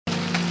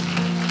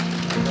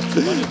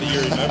Funny that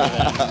you remember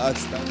that.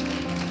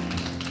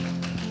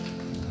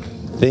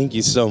 Thank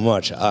you so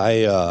much.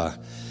 I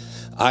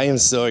am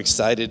so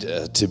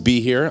excited to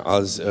be here.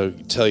 I'll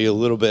tell you a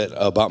little bit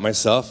about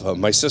myself.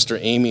 My sister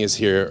Amy is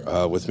here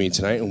with me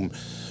tonight.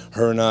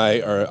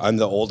 I'm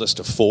the oldest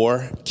of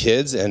 4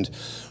 kids, and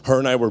her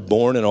and I were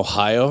born in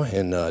Ohio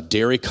in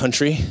dairy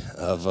country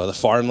of the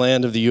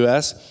farmland of the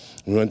U.S.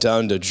 We went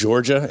down to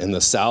Georgia in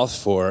the South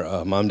for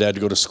mom and dad to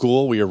go to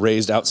school. We were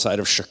raised outside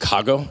of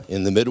Chicago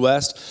in the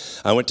Midwest.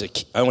 I went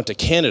to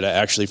Canada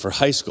actually for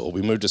high school.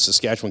 We moved to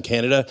Saskatchewan,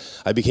 Canada.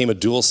 I became a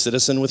dual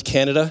citizen with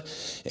Canada,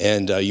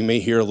 and you may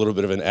hear a little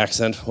bit of an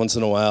accent once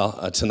in a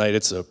while. Tonight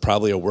it's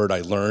probably a word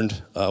I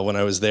learned when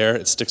I was there.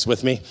 It sticks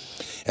with me.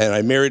 And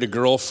I married a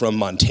girl from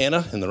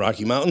Montana in the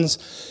Rocky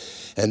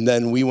Mountains. And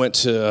then we went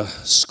to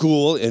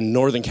school in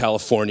Northern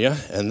California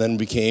and then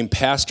became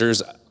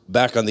pastors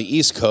back on the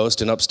East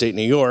Coast in upstate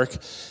New York.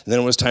 And then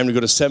it was time to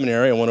go to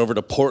seminary. I went over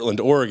to Portland,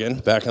 Oregon,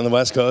 back on the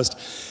West Coast.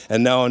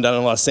 And now I'm down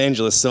in Los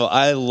Angeles. So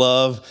I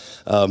love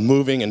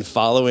moving and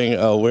following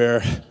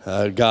where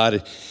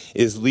God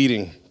is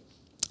leading.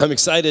 I'm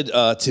excited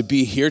to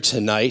be here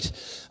tonight.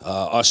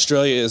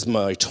 Australia is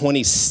my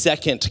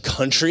 22nd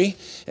country,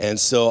 and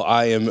so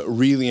I am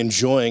really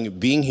enjoying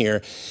being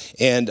here.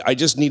 And I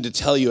just need to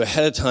tell you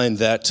ahead of time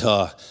that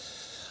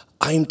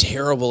I'm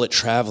terrible at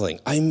traveling.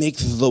 I make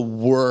the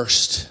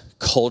worst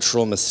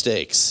cultural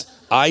mistakes.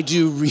 I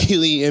do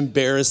really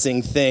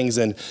embarrassing things,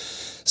 and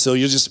so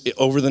you'll just,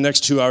 over the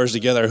next 2 hours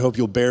together, I hope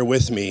you'll bear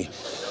with me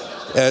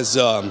as,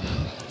 no?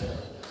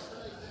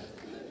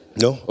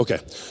 Okay.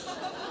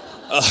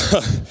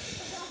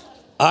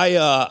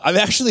 I'm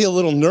actually a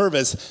little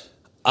nervous.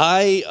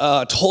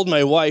 I told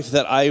my wife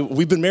that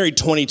we've been married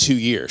 22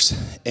 years,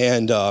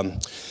 and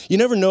you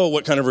never know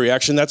what kind of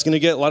reaction that's going to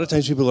get. A lot of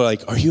times people are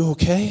like, "Are you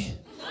okay?"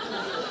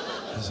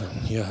 I said,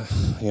 yeah,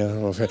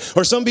 I'm okay.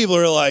 Or some people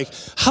are like,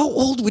 "How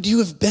old would you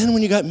have been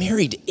when you got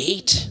married?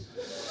 8?"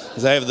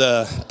 Because I have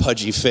the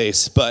pudgy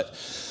face. But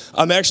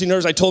I'm actually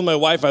nervous. I told my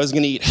wife I was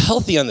going to eat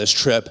healthy on this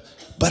trip,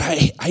 but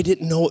I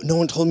didn't know. No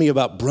one told me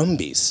about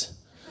Brumbies,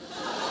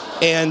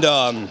 and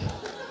I'm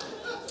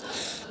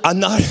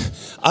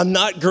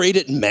not great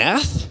at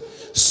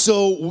math,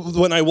 so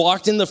when I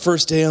walked in the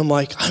first day, I'm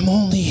like, I'm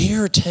only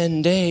here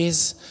 10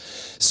 days,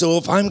 so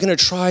if I'm going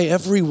to try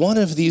every one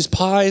of these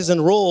pies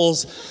and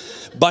rolls,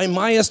 by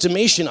my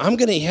estimation, I'm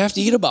going to have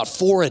to eat about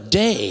 4 a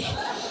day,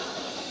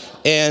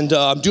 and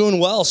I'm doing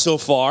well so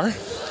far.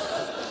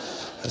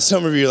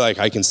 Some of you are like,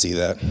 I can see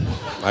that.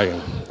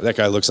 That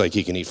guy looks like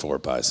he can eat 4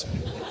 pies.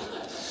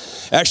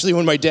 Actually,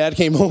 when my dad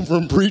came home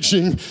from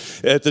preaching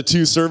at the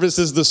 2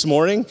 services this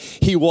morning,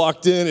 he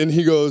walked in and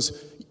he goes,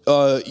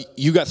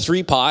 you got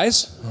 3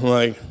 pies? I'm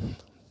like,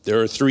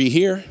 there are 3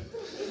 here.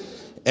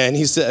 And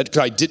he said,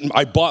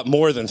 I bought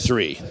more than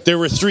 3. There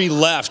were 3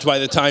 left by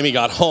the time he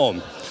got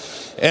home.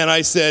 And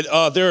I said,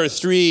 there are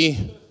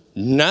 3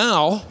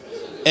 now,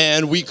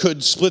 and we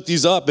could split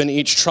these up and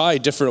each try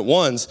different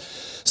ones.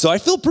 So I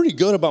feel pretty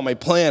good about my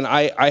plan.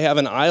 I have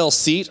an aisle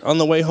seat on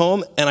the way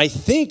home, and I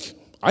think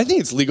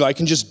it's legal. I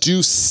can just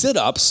do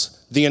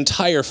sit-ups the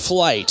entire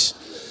flight,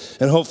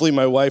 and hopefully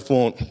my wife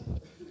won't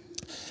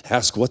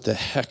ask what the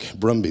heck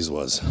Brumbies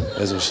was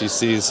as she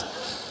sees.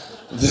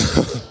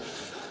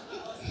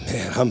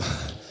 Man,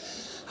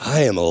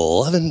 I am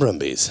loving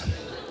Brumbies.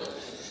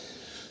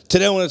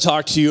 Today I want to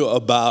talk to you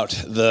about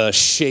the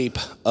shape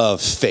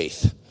of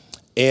faith,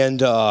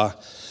 and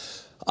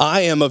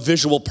I am a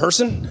visual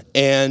person,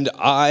 and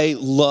I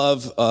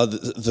love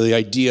the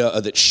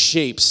idea that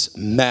shapes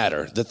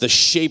matter, that the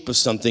shape of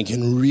something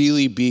can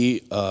really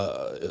be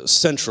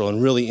central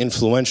and really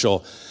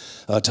influential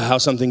to how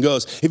something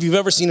goes. If you've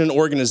ever seen an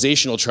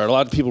organizational chart, a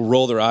lot of people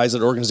roll their eyes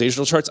at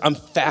organizational charts. I'm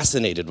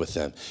fascinated with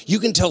them. You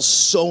can tell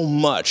so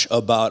much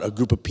about a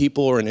group of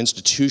people or an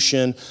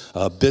institution,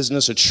 a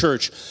business, a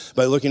church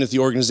by looking at the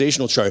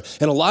organizational chart.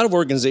 And a lot of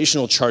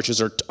organizational charts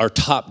are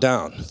top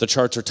down. The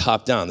charts are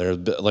top down. They're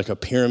like a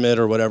pyramid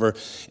or whatever.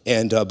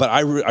 And but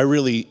I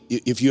really,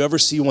 if you ever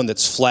see one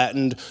that's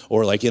flattened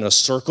or like in a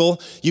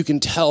circle, you can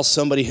tell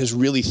somebody has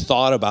really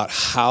thought about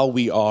how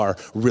we are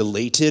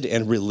related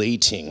and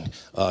relating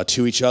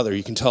to each other.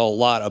 You can tell a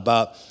lot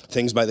about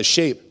things by the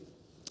shape.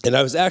 And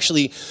I was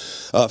actually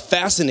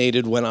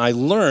fascinated when I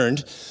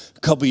learned a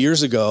couple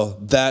years ago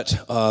that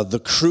the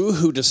crew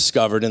who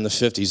discovered in the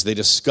 50s, they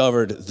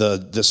discovered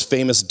this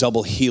famous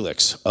double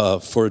helix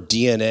for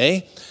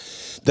DNA,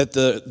 that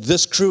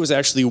this crew was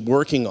actually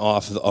working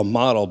off a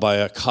model by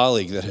a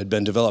colleague that had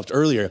been developed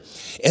earlier,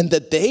 and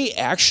that they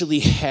actually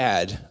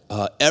had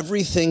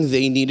everything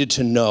they needed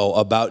to know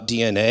about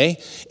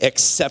DNA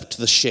except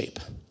the shape.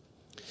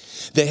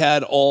 They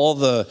had all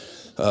the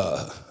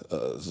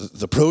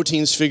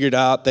proteins figured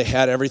out. They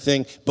had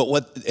everything,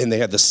 and they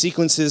had the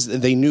sequences.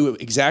 They knew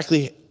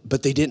exactly,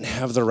 but they didn't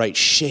have the right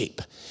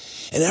shape.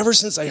 And ever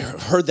since I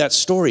heard that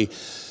story,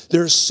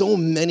 there's so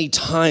many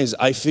times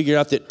I figured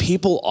out that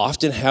people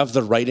often have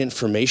the right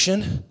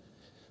information,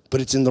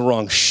 but it's in the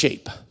wrong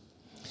shape.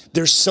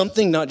 There's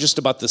something not just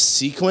about the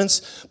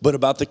sequence, but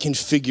about the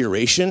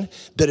configuration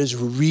that is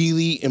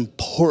really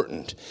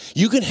important.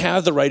 You can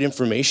have the right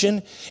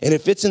information, and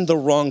if it's in the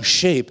wrong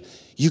shape,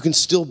 you can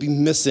still be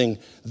missing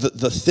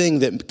the thing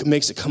that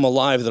makes it come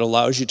alive, that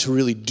allows you to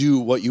really do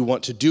what you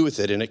want to do with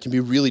it. And it can be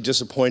really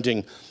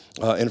disappointing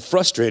and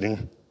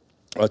frustrating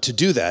to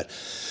do that.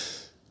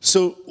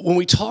 So when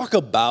we talk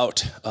about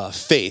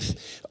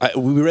faith,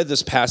 we read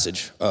this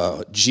passage,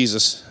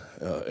 Jesus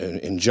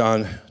in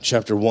John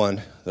chapter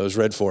 1, that was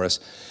read for us.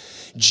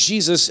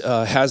 Jesus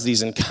has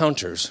these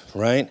encounters,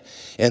 right?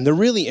 And they're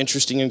really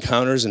interesting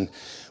encounters, and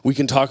we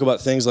can talk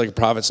about things like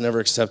prophets never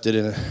accepted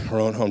in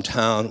our own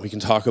hometown. We can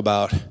talk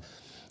about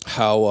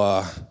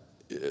how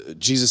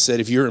Jesus said,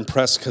 if you're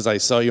impressed because I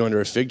saw you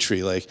under a fig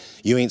tree, like,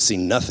 you ain't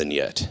seen nothing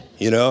yet,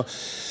 you know?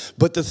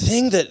 But the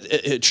thing that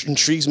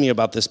intrigues me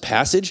about this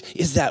passage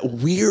is that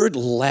weird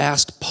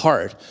last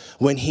part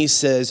when he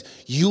says,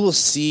 you will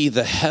see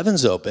the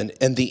heavens open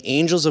and the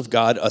angels of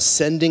God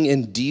ascending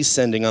and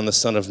descending on the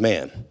Son of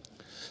Man.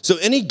 So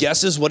any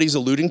guesses what he's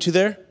alluding to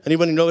there?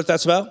 Anybody know what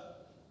that's about?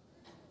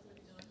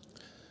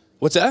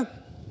 What's that?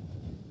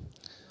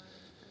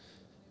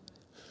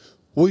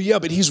 Well, yeah,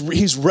 but he's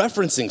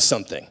referencing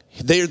something.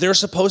 They're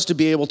supposed to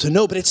be able to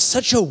know, but it's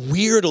such a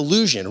weird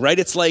illusion, right?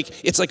 It's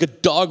like a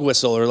dog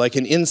whistle or like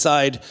an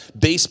inside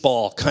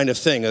baseball kind of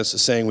thing. That's a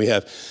saying we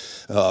have.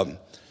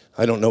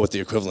 I don't know what the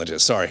equivalent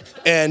is. Sorry.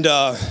 And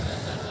boy,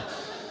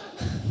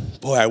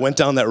 I went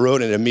down that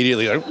road and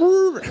immediately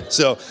like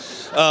so.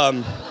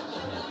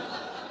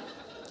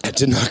 It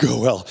did not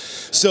go well.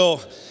 So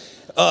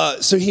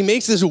he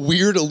makes this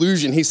weird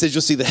illusion. He says,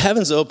 you'll see the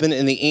heavens open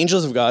and the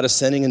angels of God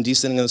ascending and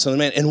descending on the Son of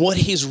Man. And what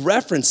he's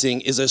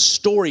referencing is a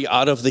story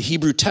out of the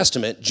Hebrew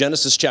Testament,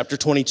 Genesis chapter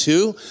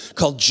 22,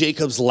 called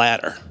Jacob's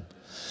Ladder.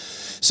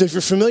 So if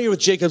you're familiar with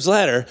Jacob's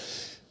Ladder,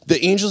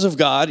 the angels of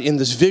God, in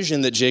this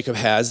vision that Jacob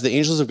has, the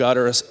angels of God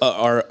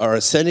are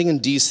ascending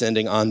and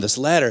descending on this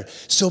ladder.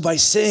 So by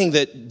saying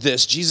that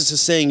Jesus is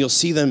saying you'll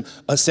see them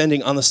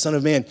ascending on the Son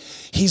of Man,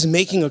 he's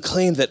making a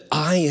claim that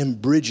I am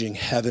bridging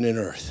heaven and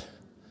earth.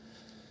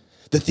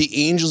 That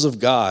the angels of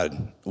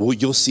God,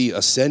 you'll see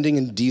ascending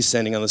and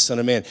descending on the Son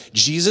of Man.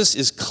 Jesus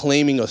is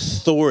claiming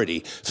authority,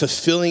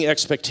 fulfilling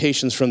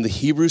expectations from the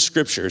Hebrew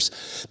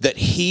Scriptures that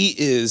he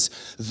is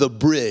the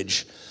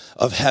bridge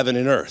of heaven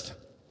and earth.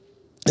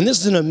 And this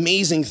is an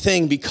amazing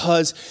thing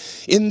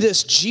because in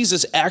this,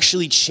 Jesus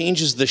actually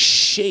changes the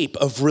shape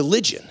of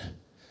religion.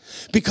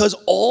 Because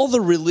all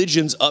the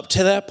religions up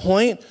to that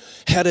point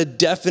had a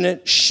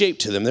definite shape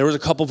to them. There was a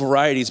couple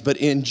varieties, but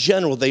in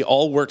general, they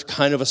all worked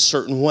kind of a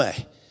certain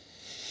way.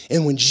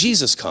 And when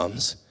Jesus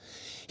comes,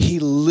 he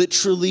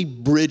literally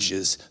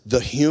bridges the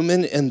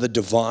human and the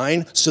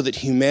divine so that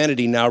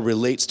humanity now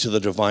relates to the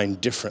divine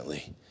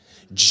differently.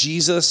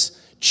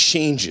 Jesus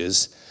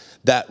changes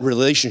that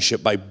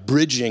relationship by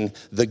bridging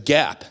the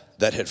gap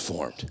that had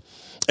formed.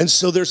 And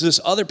so there's this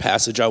other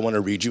passage I want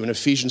to read you in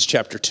Ephesians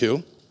chapter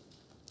 2.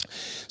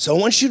 So I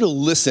want you to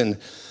listen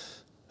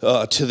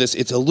to this.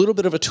 It's a little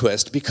bit of a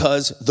twist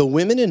because the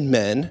women and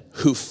men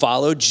who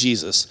followed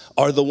Jesus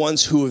are the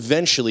ones who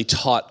eventually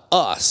taught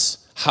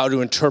us how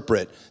to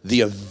interpret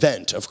the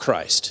event of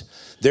Christ.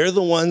 They're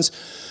the ones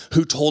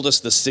who told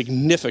us the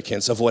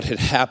significance of what had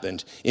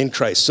happened in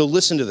Christ. So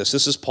listen to this.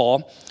 This is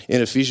Paul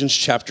in Ephesians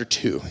chapter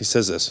 2. He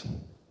says this.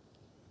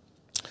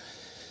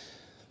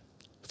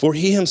 For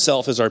he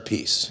himself is our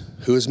peace,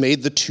 who has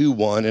made the two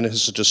one and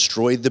has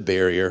destroyed the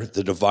barrier,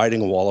 the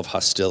dividing wall of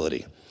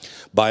hostility.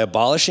 By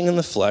abolishing in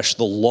the flesh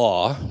the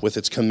law with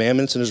its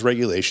commandments and its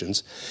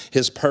regulations,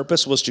 his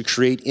purpose was to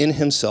create in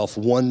himself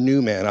one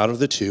new man out of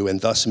the two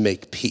and thus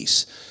make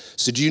peace.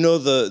 So do you know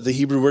the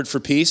Hebrew word for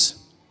peace?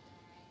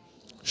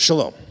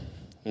 Shalom.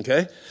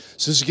 Okay?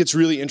 So this gets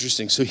really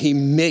interesting. So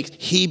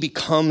he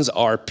becomes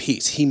our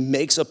peace. He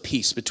makes a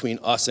peace between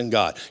us and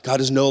God.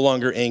 God is no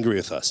longer angry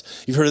with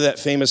us. You've heard of that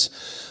famous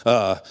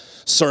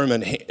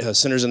sermon,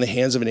 Sinners in the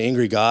Hands of an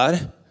Angry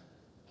God?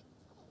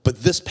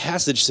 But this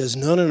passage says,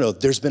 no,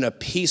 there's been a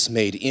peace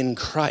made in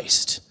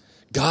Christ.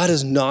 God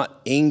is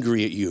not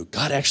angry at you.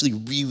 God actually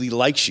really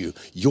likes you.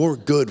 You're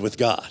good with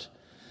God.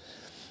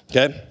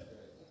 Okay?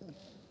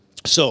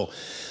 So,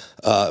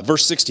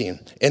 verse 16,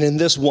 and in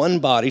this one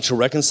body to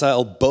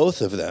reconcile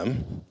both of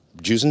them,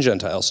 Jews and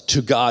Gentiles,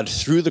 to God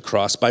through the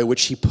cross by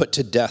which he put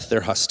to death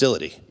their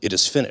hostility. It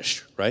is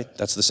finished, right?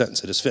 That's the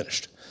sentence, it is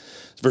finished.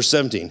 Verse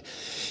 17,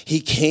 he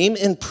came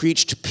and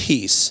preached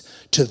peace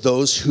to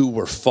those who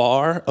were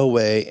far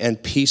away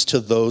and peace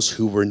to those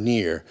who were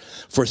near.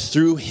 For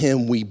through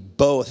him we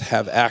both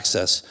have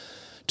access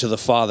to the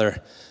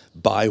Father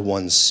by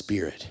one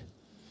Spirit.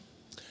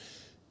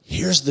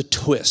 Here's the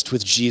twist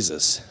with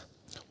Jesus.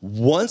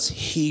 Once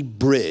he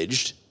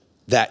bridged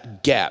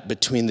that gap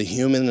between the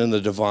human and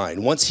the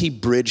divine, once he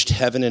bridged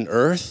heaven and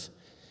earth,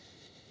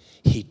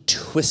 he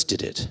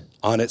twisted it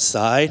on its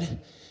side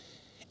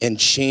and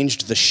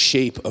changed the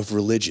shape of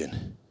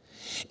religion.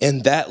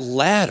 And that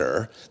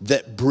ladder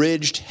that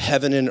bridged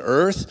heaven and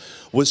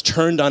earth was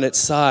turned on its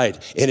side,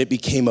 and it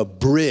became a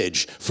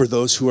bridge for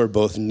those who are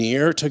both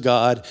near to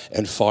God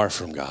and far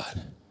from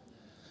God.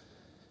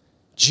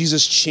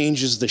 Jesus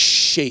changes the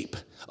shape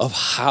of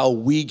how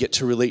we get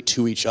to relate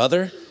to each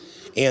other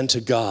and to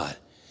God.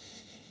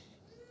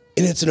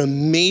 And it's an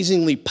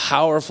amazingly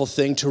powerful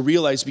thing to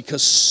realize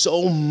because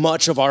so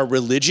much of our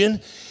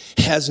religion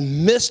has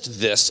missed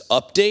this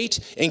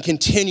update and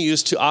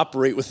continues to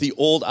operate with the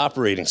old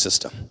operating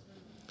system.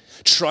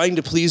 Trying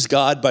to please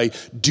God by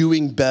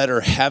doing better,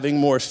 having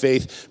more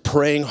faith,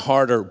 praying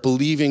harder,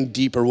 believing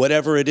deeper,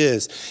 whatever it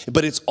is.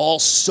 But it's all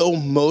so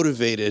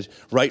motivated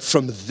right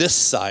from this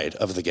side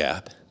of the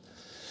gap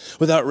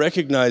without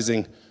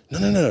recognizing,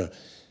 no.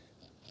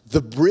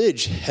 The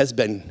bridge has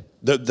been,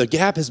 the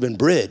gap has been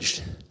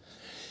bridged.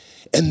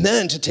 And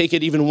then to take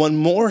it even one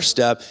more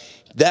step,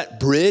 that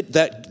bridge,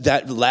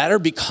 that ladder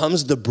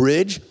becomes the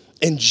bridge,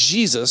 and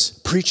Jesus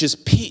preaches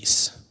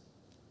peace,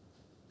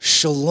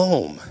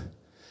 shalom,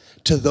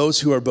 to those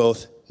who are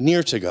both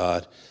near to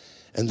God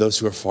and those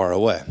who are far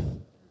away.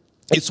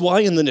 It's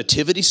why in the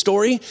nativity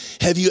story,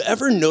 have you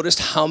ever noticed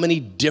how many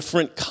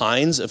different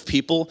kinds of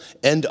people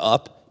end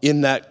up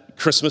in that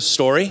Christmas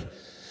story?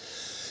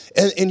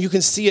 And you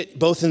can see it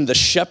both in the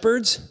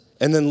shepherds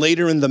and then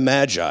later in the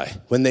magi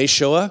when they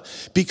show up,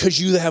 because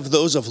you have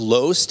those of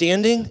low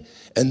standing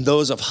and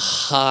those of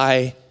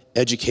high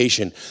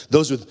education,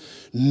 those with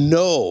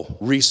no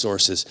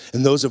resources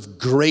and those of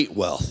great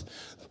wealth.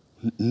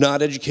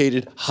 Not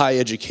educated, high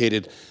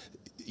educated,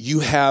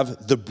 you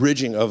have the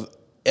bridging of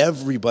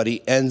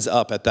everybody ends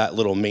up at that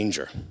little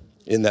manger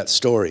in that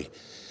story.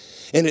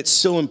 And it's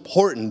so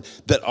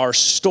important that our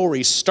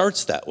story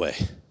starts that way.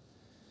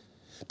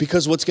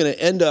 Because what's going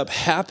to end up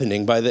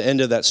happening by the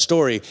end of that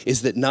story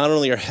is that not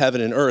only are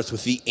heaven and earth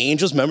with the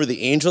angels, remember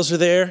the angels are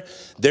there,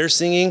 they're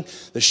singing,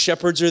 the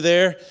shepherds are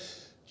there,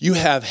 you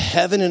have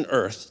heaven and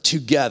earth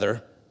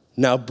together,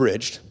 now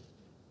bridged,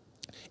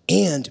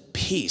 and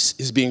peace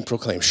is being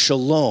proclaimed.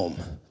 Shalom,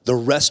 the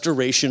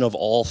restoration of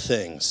all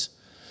things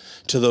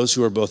to those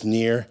who are both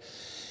near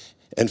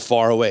and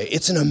far away.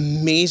 It's an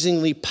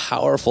amazingly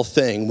powerful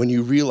thing when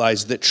you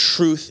realize that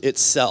truth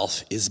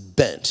itself is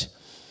bent.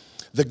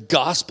 The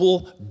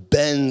gospel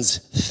bends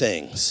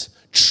things.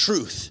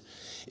 Truth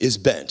is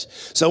bent.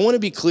 So I want to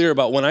be clear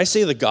about when I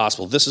say the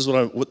gospel, this is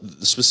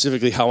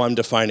specifically how I'm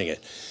defining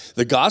it.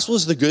 The gospel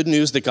is the good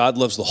news that God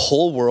loves the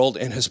whole world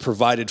and has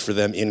provided for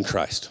them in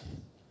Christ.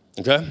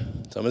 Okay? So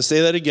I'm going to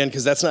say that again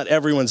because that's not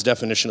everyone's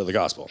definition of the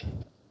gospel.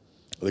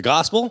 The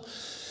gospel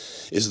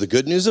is the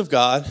good news of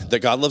God, that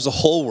God loves the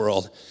whole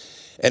world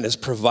and has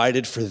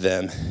provided for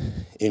them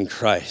in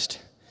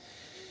Christ.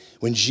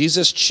 When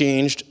Jesus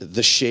changed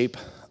the shape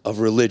of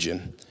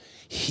religion,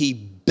 he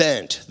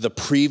bent the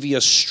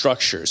previous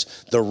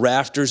structures, the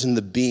rafters and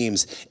the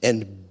beams,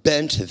 and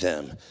bent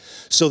them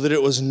so that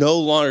it was no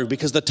longer,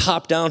 because the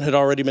top down had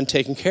already been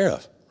taken care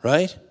of,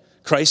 right?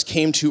 Christ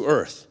came to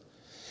earth.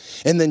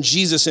 And then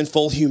Jesus in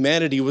full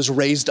humanity was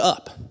raised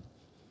up.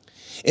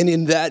 And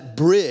in that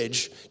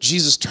bridge,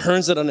 Jesus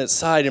turns it on its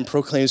side and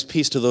proclaims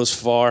peace to those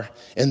far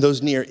and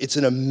those near. It's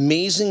an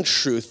amazing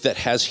truth that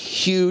has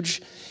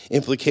huge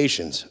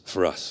implications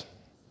for us.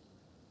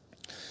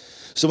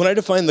 So when I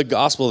define the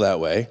gospel that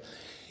way,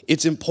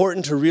 it's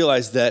important to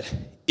realize that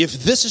if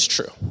this is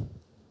true,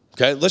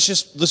 okay,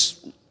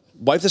 let's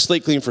wipe the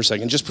slate clean for a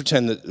second. Just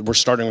pretend that we're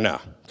starting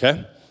now,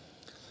 okay?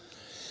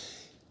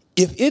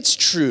 If it's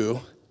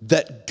true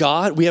that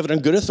God, we have it on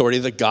good authority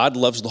that God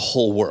loves the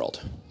whole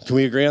world. Can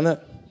we agree on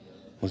that?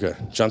 Okay,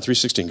 John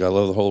 3:16, God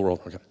loves the whole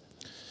world. Okay.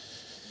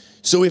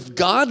 So if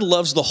God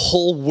loves the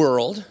whole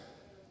world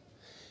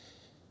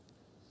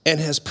and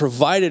has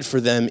provided for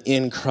them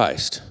in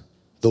Christ,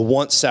 the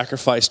once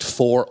sacrificed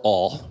for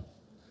all,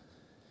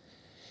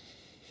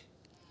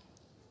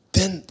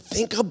 then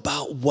think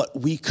about what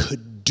we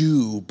could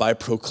do by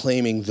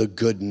proclaiming the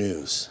good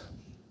news.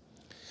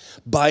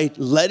 By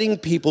letting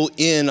people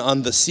in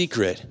on the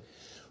secret,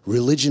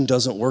 religion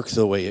doesn't work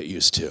the way it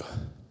used to.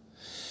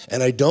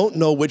 And I don't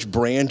know which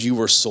brand you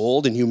were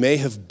sold, and you may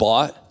have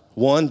bought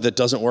one that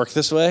doesn't work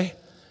this way,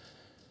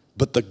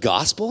 but the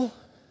gospel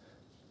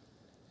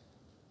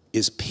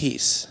is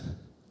peace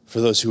for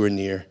those who are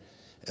near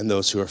and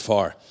those who are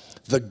far.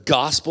 The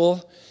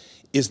gospel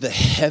is the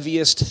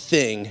heaviest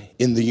thing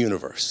in the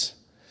universe.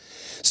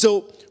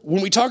 So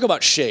when we talk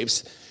about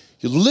shapes,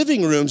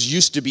 living rooms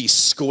used to be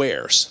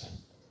squares,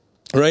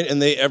 right?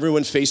 And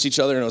everyone faced each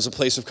other, and it was a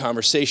place of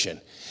conversation.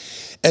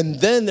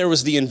 And then there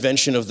was the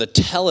invention of the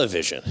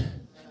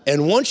television.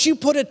 And once you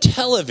put a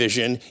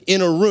television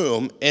in a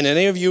room, and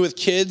any of you with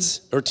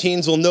kids or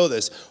teens will know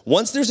this,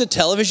 once there's a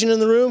television in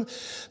the room,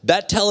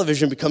 that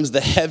television becomes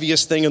the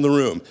heaviest thing in the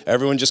room.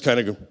 Everyone just kind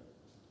of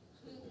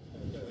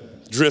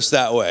drifts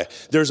that way.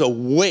 There's a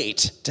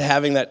weight to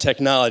having that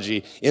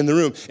technology in the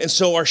room. And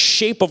so our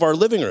shape of our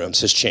living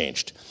rooms has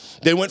changed.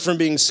 They went from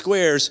being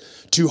squares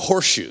to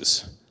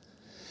horseshoes.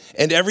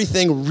 And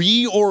everything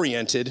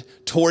reoriented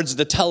towards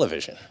the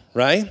television,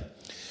 right?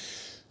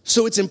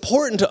 So it's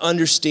important to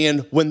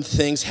understand when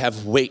things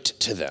have weight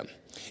to them.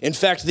 In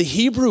fact, the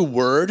Hebrew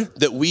word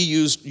that we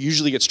use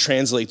usually gets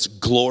translates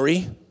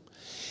glory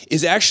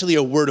is actually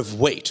a word of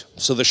weight.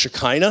 So the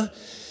Shekinah,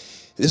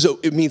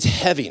 it means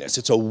heaviness.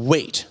 It's a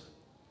weight.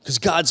 Because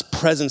God's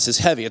presence is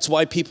heavy. It's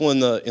why people in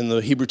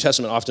the Hebrew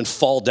Testament often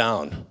fall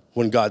down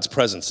when God's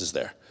presence is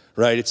there,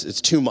 right?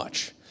 It's too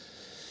much.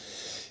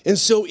 And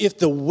so if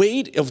the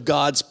weight of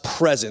God's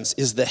presence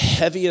is the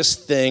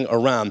heaviest thing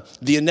around,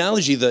 the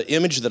analogy, the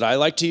image that I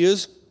like to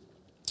use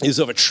is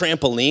of a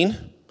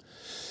trampoline.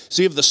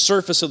 So you have the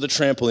surface of the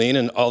trampoline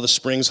and all the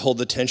springs hold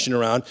the tension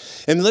around.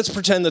 And let's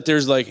pretend that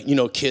there's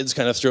kids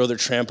kind of throw their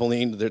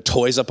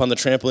toys up on the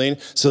trampoline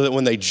so that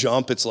when they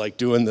jump, it's like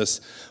doing this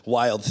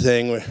wild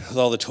thing with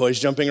all the toys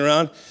jumping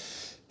around.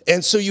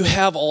 And so you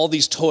have all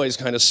these toys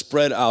kind of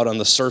spread out on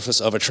the surface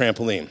of a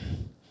trampoline.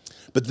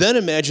 But then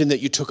imagine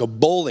that you took a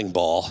bowling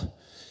ball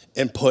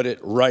and put it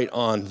right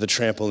on the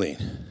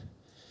trampoline.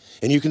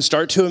 And you can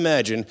start to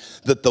imagine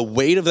that the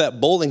weight of that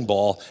bowling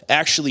ball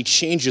actually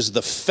changes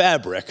the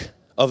fabric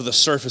of the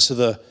surface of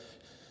the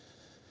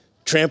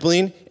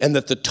trampoline, and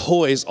that the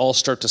toys all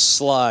start to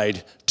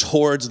slide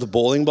towards the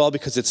bowling ball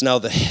because it's now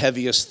the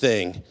heaviest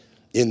thing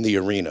in the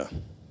arena.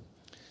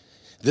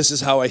 This is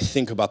how I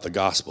think about the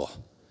gospel.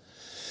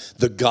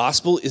 The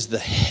gospel is the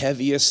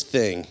heaviest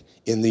thing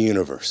in the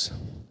universe.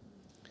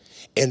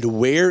 And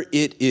where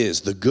it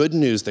is, the good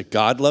news that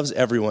God loves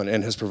everyone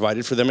and has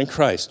provided for them in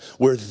Christ,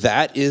 where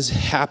that is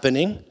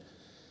happening,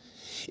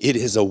 it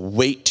is a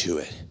weight to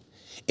it,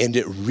 and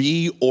it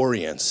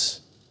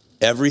reorients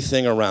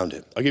everything around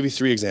it. I'll give you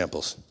 3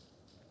 examples.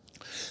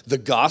 The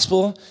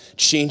gospel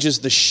changes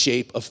the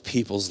shape of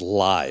people's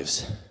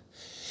lives.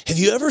 Have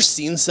you ever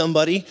seen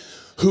somebody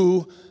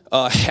who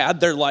had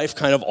their life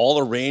kind of all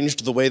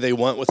arranged the way they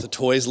want with the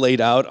toys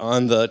laid out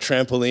on the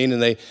trampoline,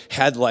 and they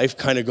had life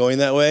kind of going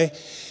that way,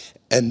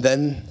 and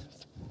then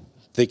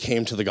they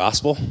came to the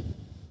gospel?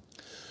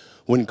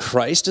 When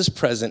Christ is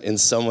present in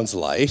someone's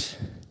life,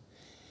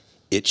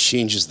 it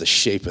changes the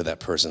shape of that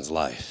person's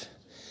life.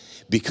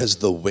 Because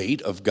the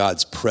weight of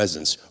God's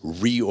presence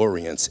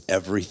reorients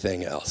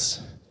everything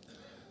else.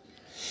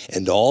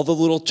 And all the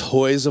little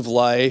toys of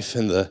life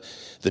and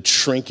the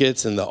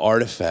trinkets and the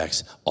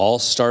artifacts all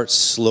start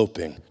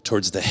sloping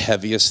towards the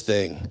heaviest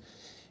thing,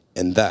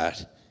 and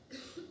that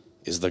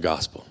is the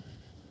gospel.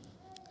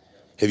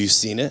 Have you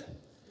seen it?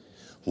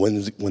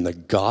 When the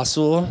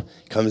gospel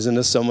comes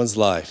into someone's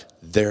life,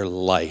 their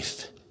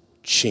life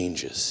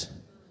changes.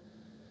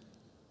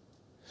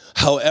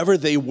 However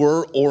they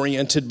were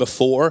oriented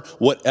before,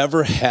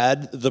 whatever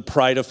had the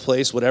pride of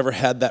place, whatever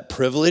had that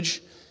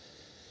privilege,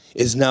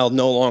 is now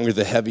no longer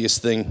the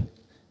heaviest thing,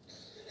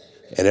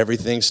 and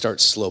everything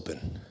starts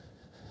sloping.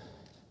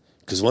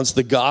 Because once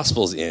the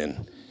gospel's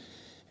in,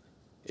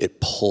 it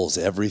pulls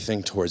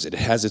everything towards it. It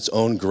has its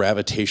own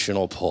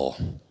gravitational pull.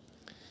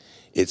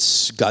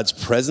 It's God's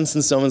presence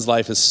in someone's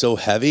life is so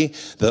heavy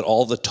that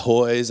all the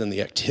toys and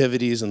the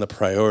activities and the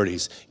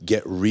priorities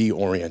get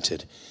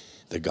reoriented.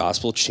 The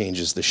gospel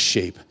changes the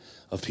shape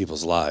of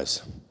people's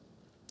lives.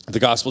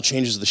 The gospel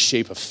changes the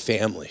shape of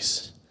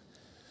families.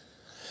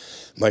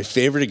 My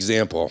favorite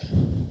example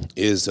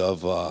is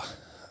of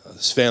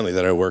this family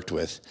that I worked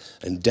with.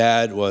 And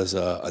dad was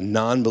a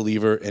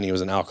non-believer, and he was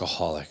an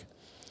alcoholic.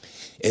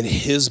 And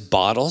his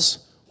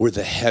bottles were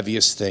the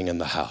heaviest thing in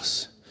the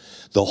house.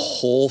 The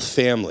whole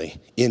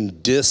family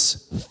in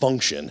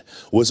dysfunction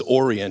was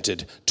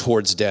oriented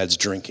towards dad's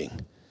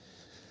drinking.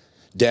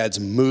 Dad's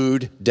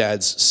mood,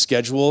 dad's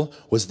schedule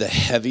was the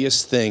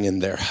heaviest thing in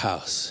their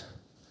house.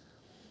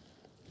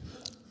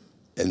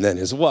 And then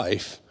his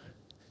wife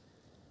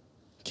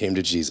came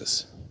to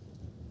Jesus.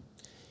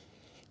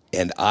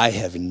 And I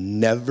have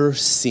never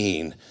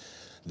seen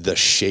the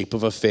shape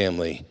of a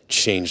family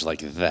change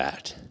like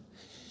that,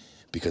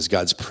 because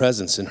God's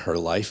presence in her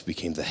life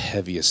became the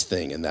heaviest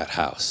thing in that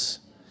house.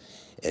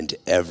 And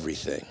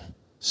everything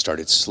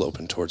started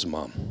sloping towards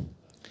mom.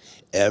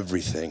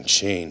 Everything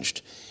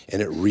changed.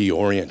 And it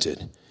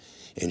reoriented,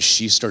 and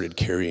she started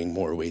carrying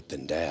more weight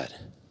than dad.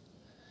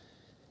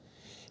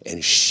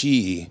 And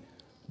she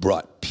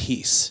brought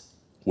peace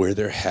where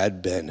there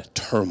had been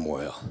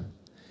turmoil.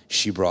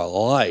 She brought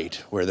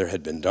light where there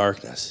had been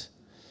darkness.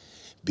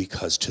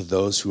 Because to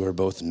those who are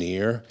both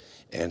near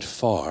and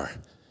far,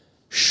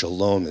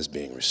 shalom is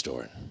being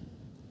restored.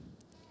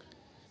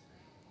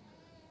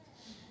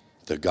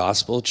 The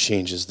gospel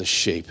changes the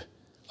shape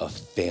of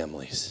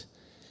families.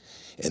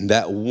 And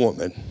that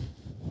woman,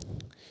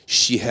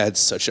 she had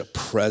such a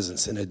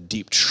presence and a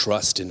deep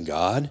trust in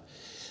God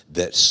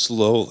that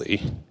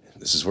slowly,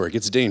 this is where it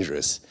gets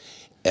dangerous,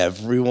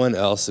 everyone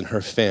else in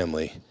her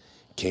family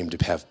came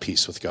to have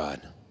peace with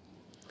God.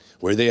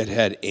 Where they had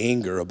had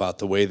anger about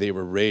the way they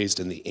were raised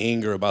and the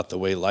anger about the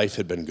way life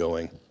had been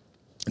going,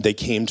 they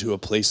came to a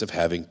place of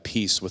having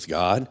peace with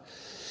God.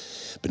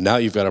 But now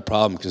you've got a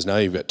problem, because now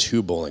you've got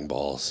 2 bowling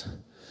balls.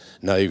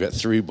 Now you've got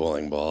 3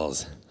 bowling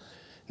balls.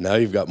 Now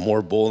you've got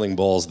more bowling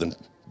balls than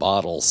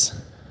bottles.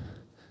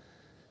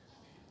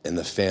 And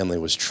the family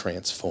was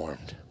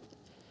transformed.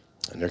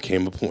 And there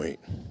came a point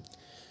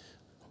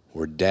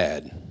where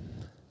dad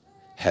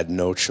had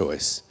no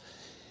choice.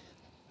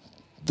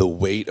 The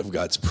weight of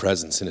God's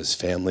presence in his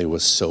family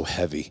was so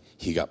heavy,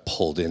 he got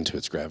pulled into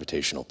its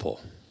gravitational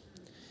pull.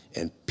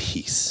 And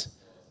peace,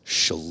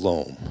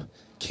 shalom,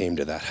 came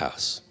to that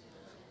house.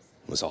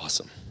 It was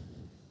awesome.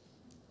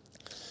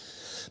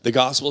 The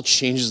gospel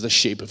changes the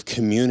shape of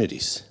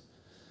communities.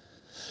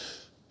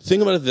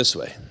 Think about it this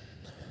way.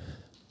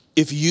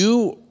 If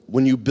you,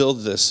 when you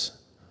build this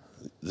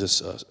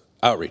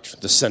outreach,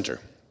 the center,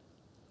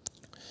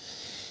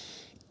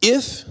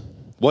 if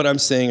what I'm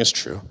saying is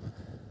true,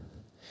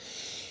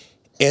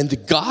 and the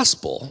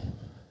gospel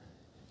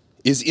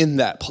is in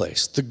that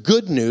place, the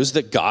good news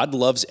that God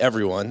loves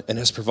everyone and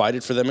has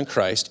provided for them in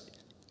Christ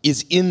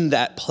is in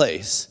that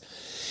place,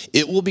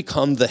 it will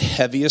become the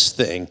heaviest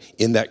thing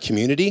in that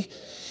community.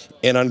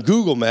 And on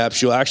Google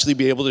Maps, you'll actually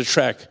be able to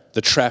track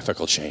the traffic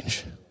will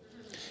change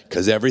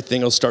because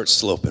everything will start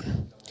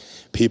sloping.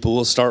 People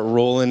will start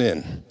rolling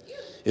in.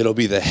 It'll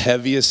be the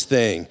heaviest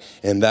thing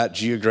in that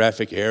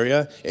geographic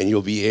area, and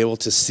you'll be able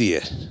to see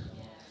it.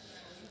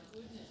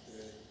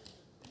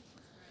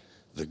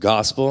 The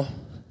gospel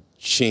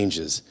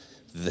changes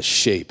the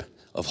shape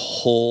of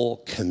whole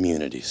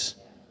communities.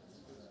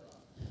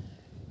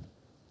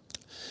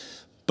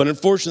 But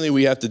unfortunately,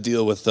 we have to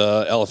deal with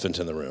the elephant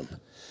in the room.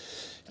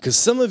 Because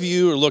some of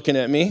you are looking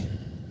at me,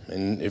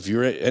 and if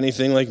you're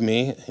anything like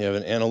me, you have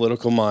an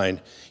analytical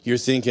mind, you're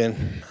thinking,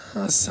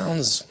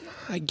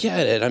 I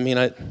get it. I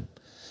mean,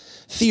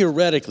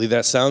 theoretically,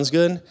 that sounds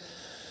good,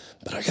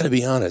 but I got to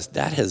be honest,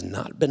 that has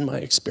not been my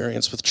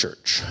experience with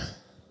church.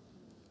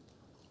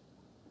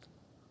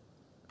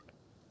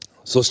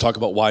 So let's talk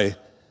about why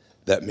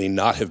that may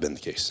not have been the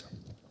case.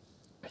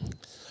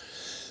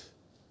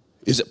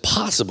 Is it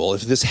possible,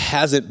 if this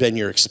hasn't been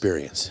your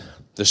experience,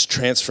 this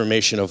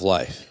transformation of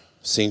life,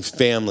 seeing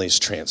families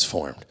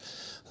transformed,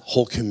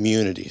 whole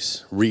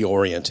communities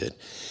reoriented,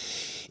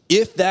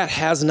 if that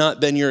has not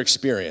been your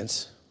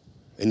experience,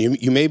 and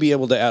you may be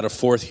able to add a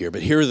fourth here,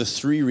 but here are the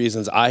three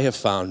reasons I have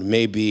found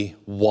may be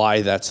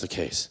why that's the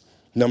case.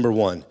 Number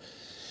one,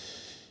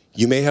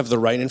 you may have the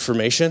right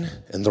information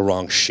and the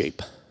wrong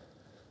shape.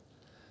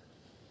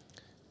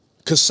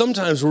 Because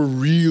sometimes we're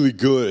really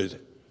good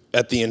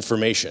at the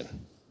information.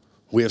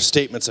 We have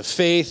statements of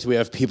faith. We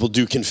have people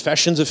do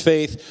confessions of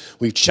faith.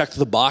 We've checked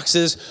the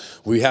boxes.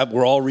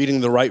 We're all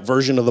reading the right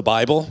version of the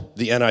Bible,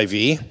 the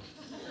NIV.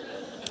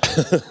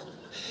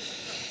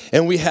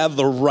 And we have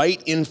the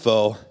right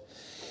info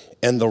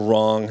and the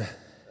wrong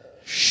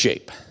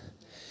shape,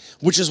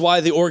 which is why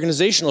the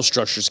organizational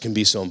structures can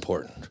be so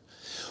important.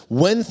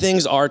 When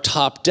things are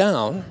top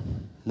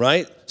down,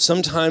 right,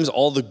 sometimes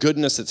all the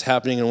goodness that's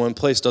happening in one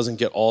place doesn't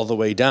get all the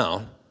way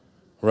down,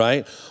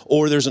 right?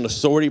 Or there's an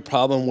authority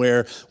problem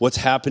where what's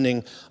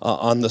happening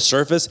on the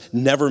surface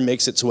never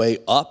makes its way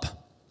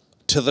up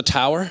to the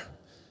tower,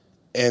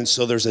 and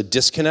so there's a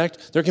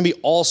disconnect. There can be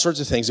all sorts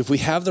of things. If we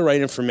have the right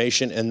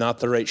information and not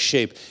the right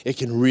shape, it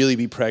can really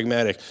be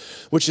pragmatic,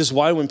 which is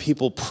why when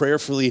people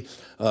prayerfully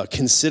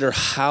consider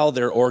how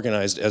they're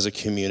organized as a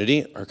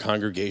community, our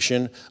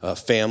congregation,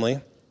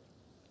 family,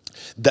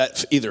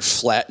 that either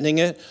flattening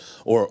it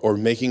or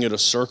making it a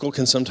circle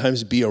can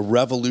sometimes be a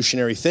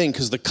revolutionary thing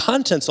because the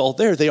content's all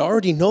there. They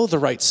already know the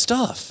right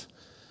stuff.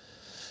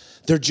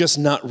 They're just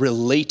not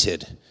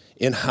related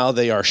in how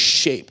they are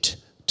shaped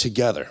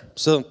together.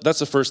 So that's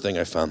the first thing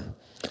I found.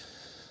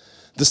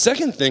 The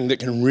second thing that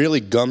can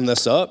really gum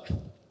this up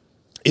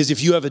is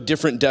if you have a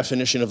different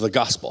definition of the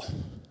gospel.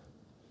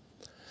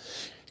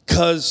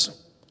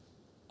 Because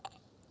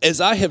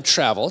as I have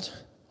traveled,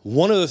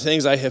 one of the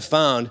things I have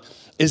found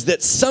is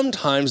that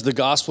sometimes the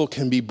gospel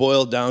can be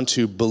boiled down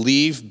to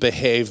believe,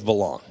 behave,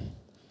 belong.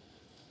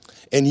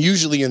 And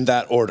usually in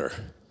that order.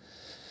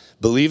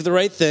 Believe the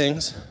right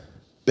things,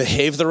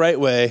 behave the right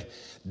way,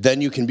 then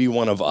you can be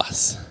one of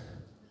us.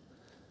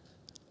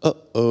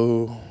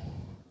 Uh-oh.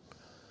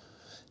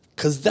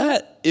 Because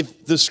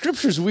if the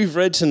scriptures we've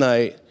read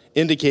tonight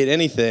indicate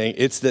anything,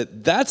 it's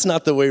that that's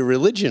not the way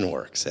religion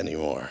works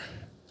anymore.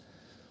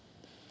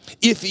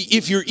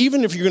 If you're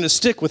going to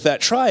stick with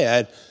that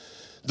triad,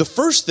 the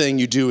first thing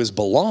you do is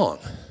belong.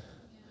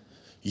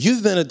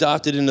 You've been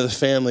adopted into the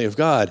family of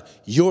God.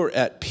 You're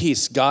at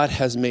peace. God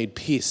has made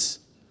peace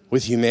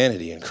with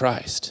humanity in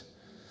Christ.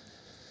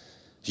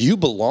 You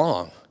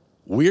belong.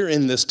 We're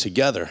in this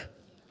together.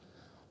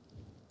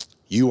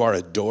 You are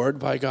adored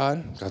by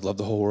God. God loved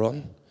the whole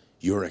world.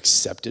 You are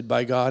accepted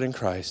by God in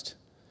Christ.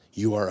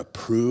 You are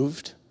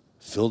approved,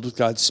 filled with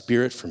God's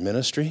Spirit for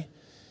ministry.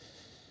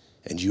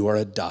 And you are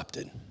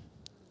adopted.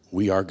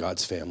 We are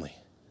God's family.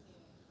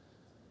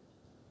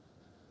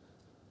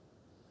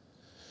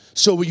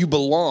 So you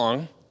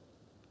belong,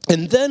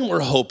 and then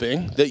we're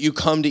hoping that you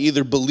come to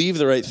either believe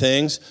the right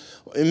things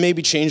and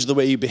maybe change the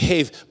way you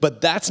behave,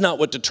 but that's not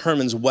what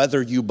determines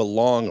whether you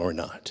belong or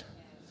not.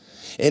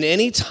 And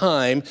any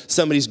time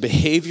somebody's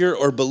behavior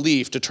or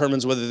belief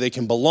determines whether they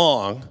can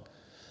belong,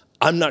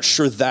 I'm not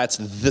sure that's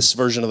this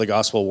version of the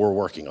gospel we're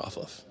working off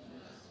of.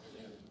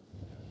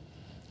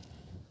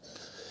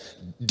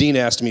 Dean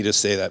asked me to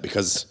say that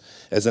because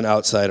as an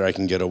outsider, I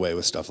can get away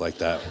with stuff like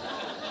that.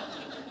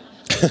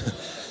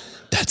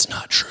 That's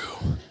not true.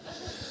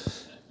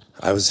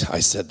 I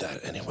said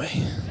that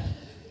anyway.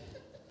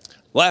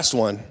 Last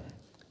one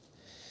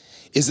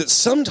is that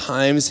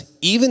sometimes,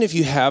 even if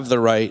you have the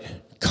right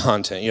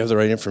content, you have the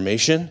right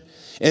information,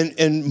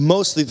 and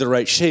mostly the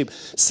right shape.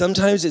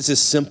 Sometimes it's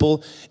as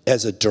simple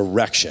as a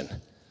direction,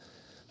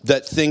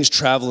 that things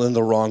travel in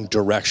the wrong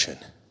direction.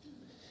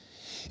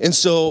 And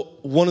so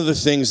one of the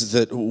things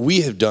that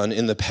we have done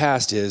in the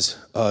past is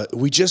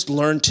we just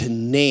learned to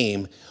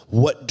name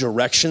what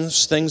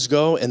directions things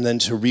go and then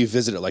to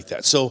revisit it like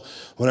that. So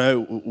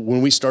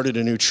when we started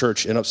a new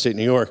church in upstate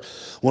New York,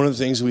 one of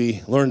the things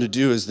we learned to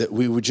do is that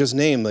we would just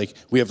name, like,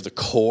 we have the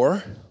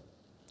core,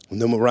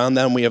 and then around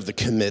them we have the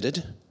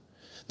committed,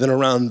 then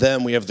around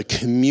them we have the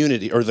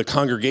community or the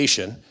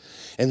congregation,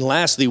 and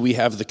lastly we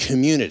have the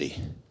community.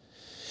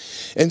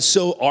 And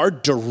so our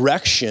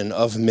direction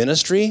of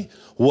ministry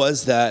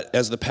was that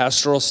as the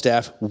pastoral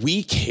staff,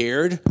 we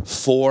cared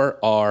for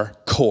our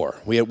core.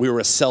 We were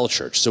a cell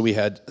church, so we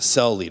had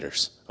cell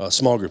leaders,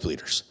 small group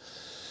leaders.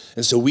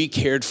 And so we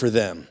cared for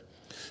them,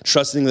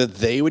 trusting that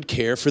they would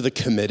care for the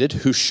committed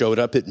who showed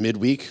up at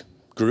midweek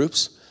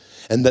groups,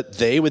 and that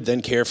they would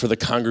then care for the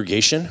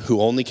congregation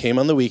who only came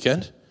on the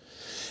weekend,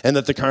 and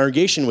that the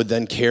congregation would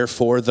then care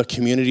for the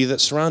community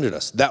that surrounded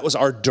us. That was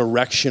our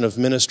direction of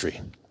ministry,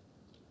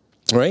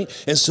 right?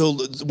 And so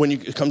when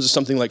it comes to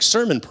something like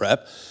sermon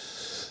prep,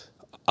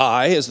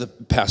 I, as the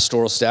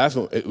pastoral staff,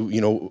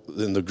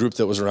 in the group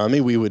that was around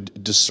me, we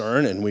would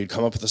discern and we'd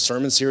come up with a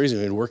sermon series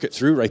and we'd work it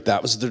through, right?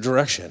 That was the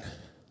direction.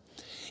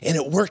 And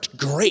it worked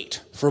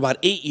great for about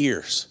 8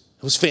 years.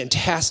 It was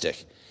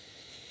fantastic.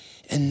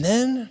 And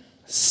then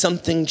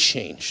something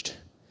changed.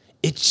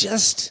 It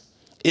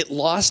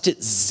lost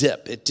its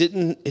zip. It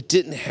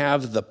didn't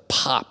have the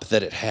pop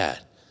that it had.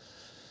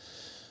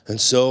 And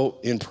so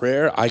in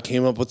prayer, I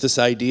came up with this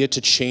idea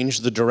to change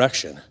the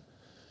direction.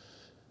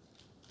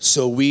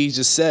 So we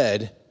just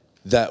said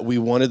that we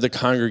wanted the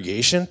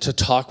congregation to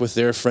talk with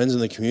their friends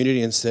in the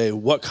community and say,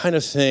 what kind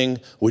of thing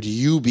would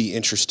you be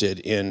interested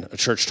in a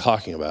church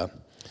talking about?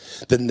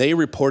 Then they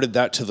reported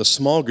that to the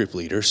small group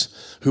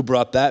leaders who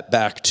brought that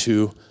back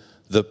to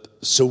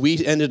so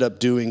we ended up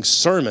doing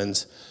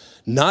sermons,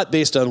 not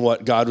based on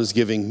what God was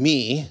giving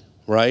me,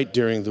 right,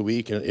 during the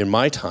week in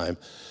my time,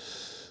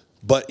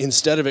 but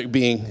instead of it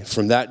being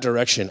from that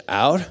direction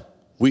out,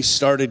 we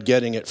started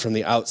getting it from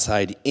the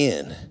outside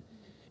in.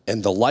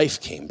 And the life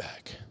came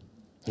back.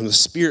 And the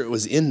Spirit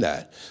was in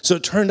that. So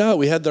it turned out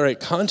we had the right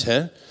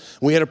content.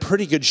 We had a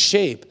pretty good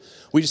shape.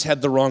 We just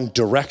had the wrong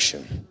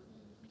direction.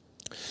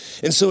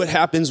 And so it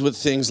happens with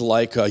things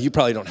like, you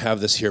probably don't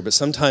have this here, but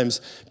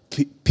sometimes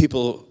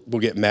people will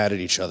get mad at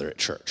each other at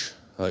church.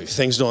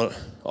 Things don't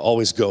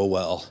always go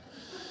well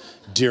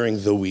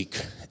during the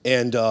week.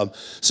 And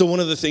so one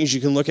of the things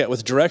you can look at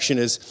with direction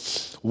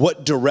is,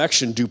 what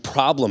direction do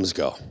problems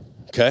go?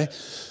 Okay?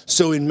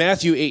 So in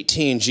Matthew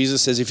 18,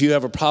 Jesus says, if you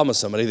have a problem with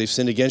somebody, they've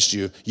sinned against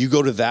you, you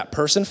go to that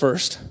person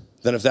first.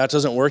 Then if that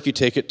doesn't work, you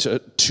take it to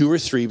 2 or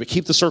 3, but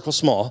keep the circle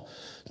small.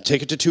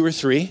 Take it to 2 or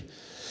 3.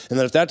 And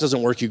then if that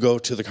doesn't work, you go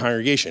to the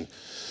congregation.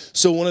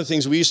 So one of the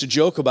things we used to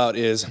joke about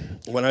is,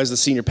 when I was the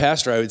senior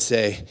pastor, I would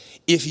say,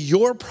 if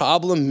your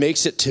problem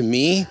makes it to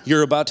me,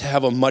 you're about to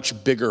have a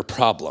much bigger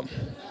problem.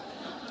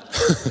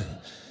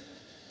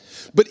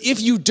 But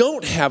if you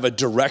don't have a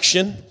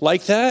direction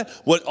like that,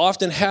 what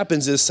often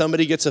happens is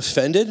somebody gets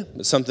offended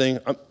at something.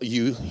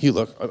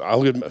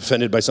 I'll get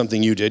offended by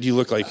something you did. You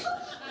look like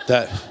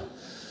that.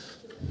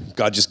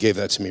 God just gave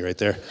that to me right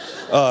there.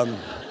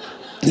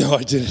 No,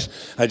 I didn't.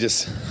 I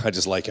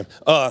just like him.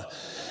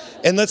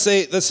 And let's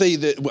say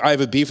that I have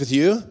a beef with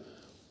you,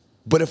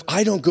 but if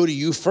I don't go to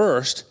you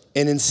first,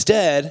 and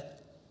instead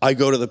I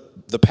go to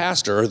the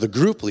pastor or the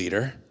group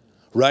leader,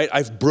 right?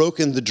 I've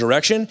broken the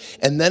direction,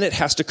 and then it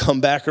has to come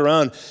back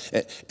around.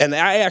 And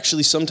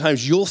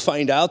sometimes you'll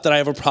find out that I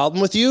have a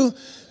problem with you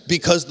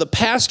because the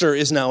pastor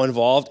is now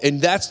involved,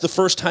 and that's the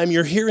first time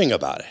you're hearing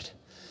about it.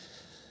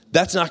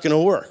 That's not going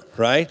to work,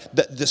 right?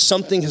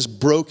 Something has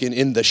broken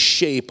in the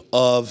shape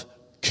of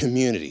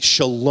community.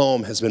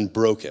 Shalom has been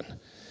broken.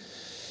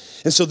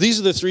 And so these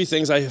are the 3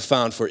 things I have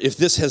found for, if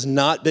this has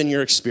not been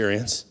your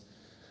experience,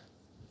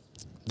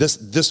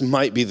 this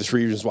might be the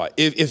 3 reasons why.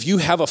 If you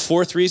have a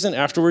 4th reason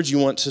afterwards you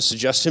want to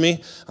suggest to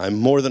me, I'm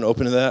more than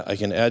open to that. I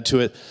can add to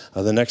it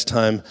the next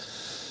time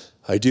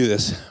I do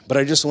this. But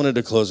I just wanted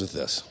to close with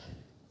this.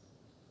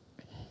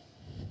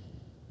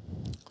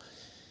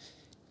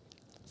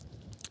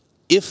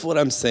 If what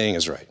I'm saying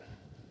is right,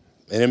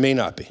 and it may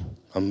not be,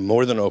 I'm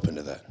more than open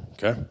to that,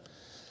 okay?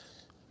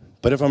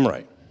 But if I'm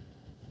right,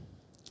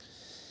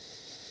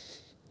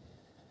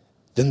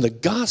 then the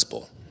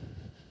gospel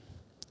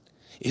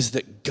is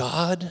that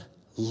God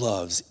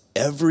loves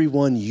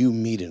everyone you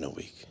meet in a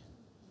week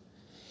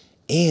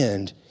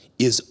and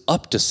is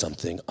up to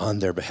something on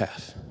their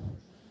behalf.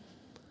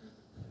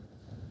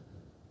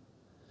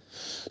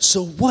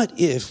 So what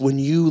if when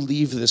you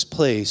leave this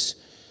place,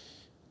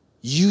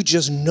 you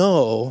just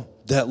know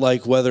that,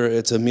 like, whether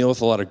it's a meal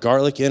with a lot of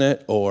garlic in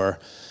it, or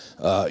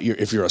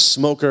if you're a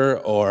smoker,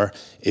 or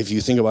if you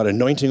think about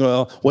anointing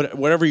oil,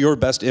 whatever your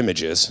best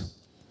image is,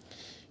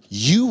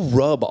 you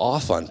rub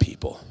off on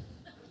people.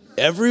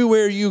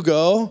 Everywhere you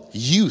go,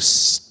 you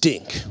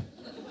stink.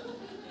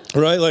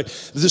 Right? Like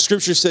the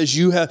scripture says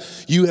you have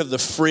the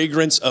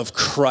fragrance of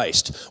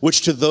Christ,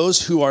 which to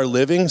those who are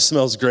living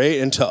smells great,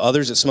 and to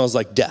others it smells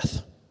like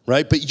death,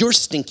 right? But you're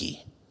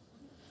stinky.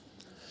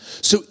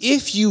 So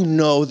if you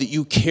know that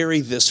you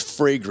carry this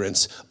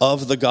fragrance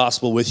of the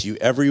gospel with you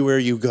everywhere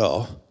you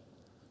go,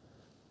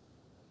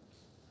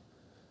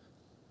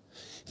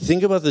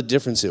 think about the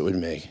difference it would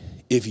make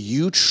if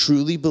you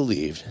truly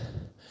believed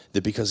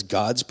that because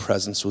God's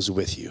presence was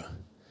with you,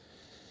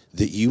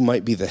 that you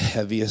might be the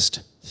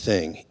heaviest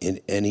thing in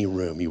any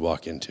room you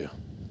walk into.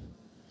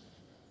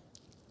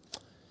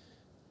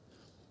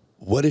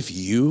 What if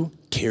you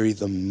carry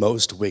the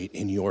most weight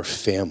in your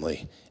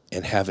family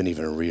and haven't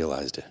even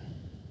realized it?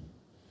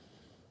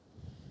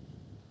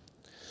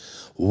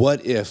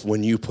 What if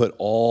when you put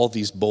all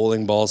these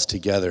bowling balls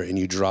together and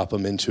you drop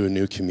them into a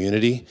new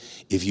community,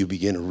 if you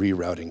begin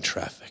rerouting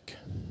traffic?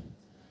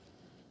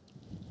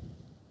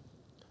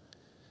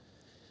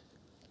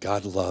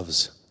 God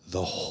loves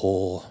the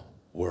whole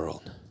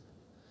world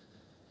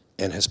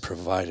and has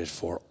provided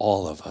for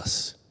all of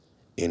us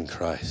in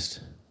Christ.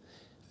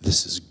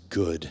 This is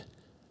good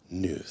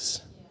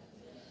news.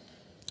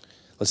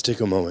 Let's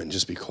take a moment and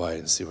just be quiet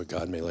and see what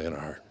God may lay on our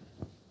heart.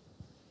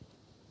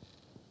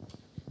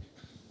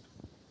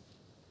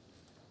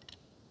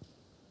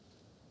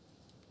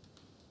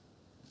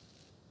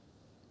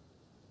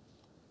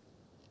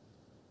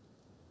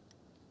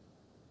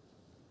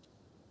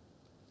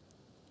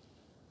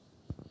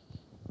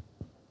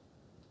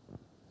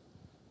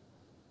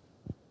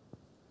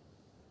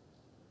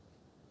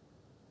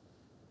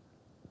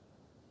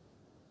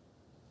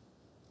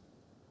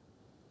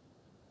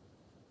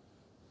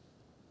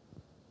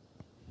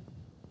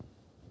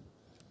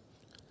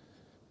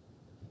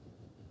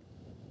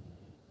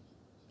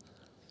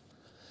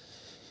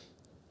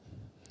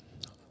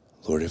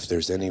 Lord, if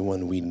there's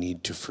anyone we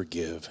need to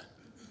forgive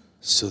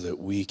so that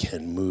we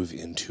can move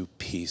into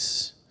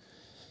peace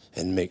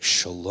and make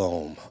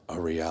shalom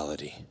a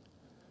reality,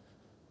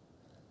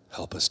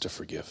 help us to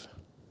forgive.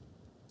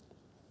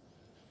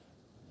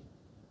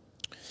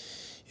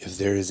 If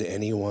there is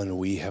anyone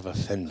we have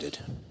offended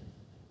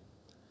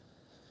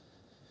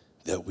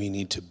that we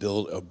need to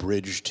build a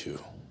bridge to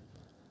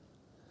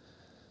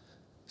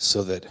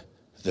so that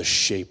the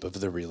shape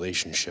of the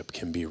relationship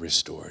can be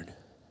restored,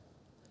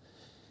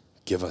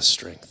 give us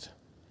strength.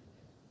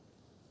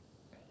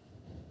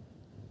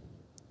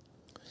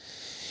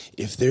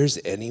 If there's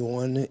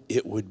anyone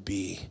it would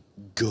be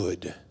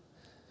good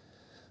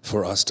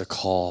for us to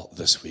call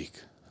this week,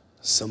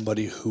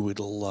 somebody who would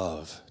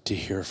love to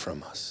hear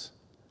from us,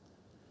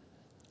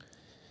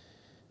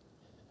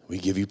 we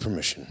give you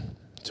permission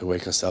to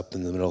wake us up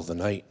in the middle of the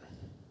night,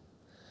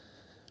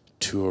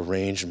 to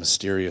arrange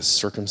mysterious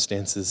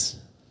circumstances,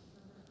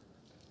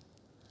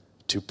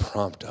 to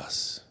prompt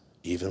us,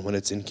 even when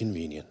it's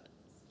inconvenient,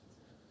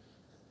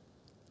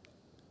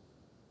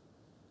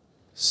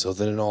 so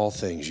that in all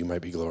things you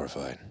might be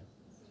glorified.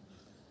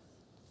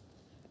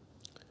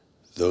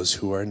 Those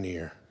who are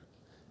near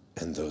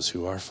and those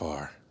who are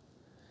far,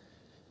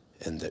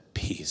 and that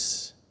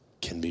peace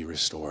can be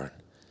restored.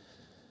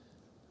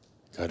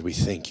 God, we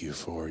thank you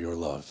for your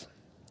love.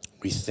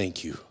 We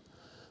thank you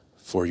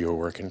for your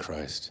work in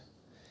Christ.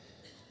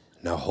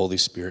 Now, Holy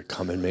Spirit,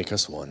 come and make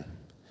us one.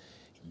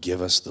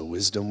 Give us the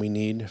wisdom we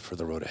need for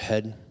the road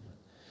ahead,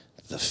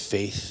 the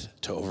faith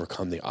to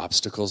overcome the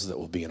obstacles that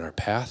will be in our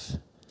path,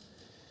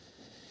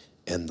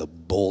 and the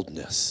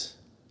boldness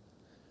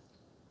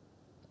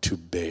to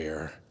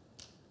bear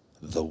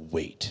the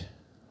weight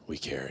we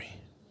carry.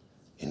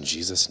 In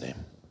Jesus'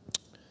 name,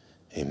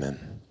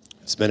 amen.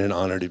 It's been an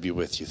honor to be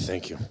with you.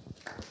 Thank you.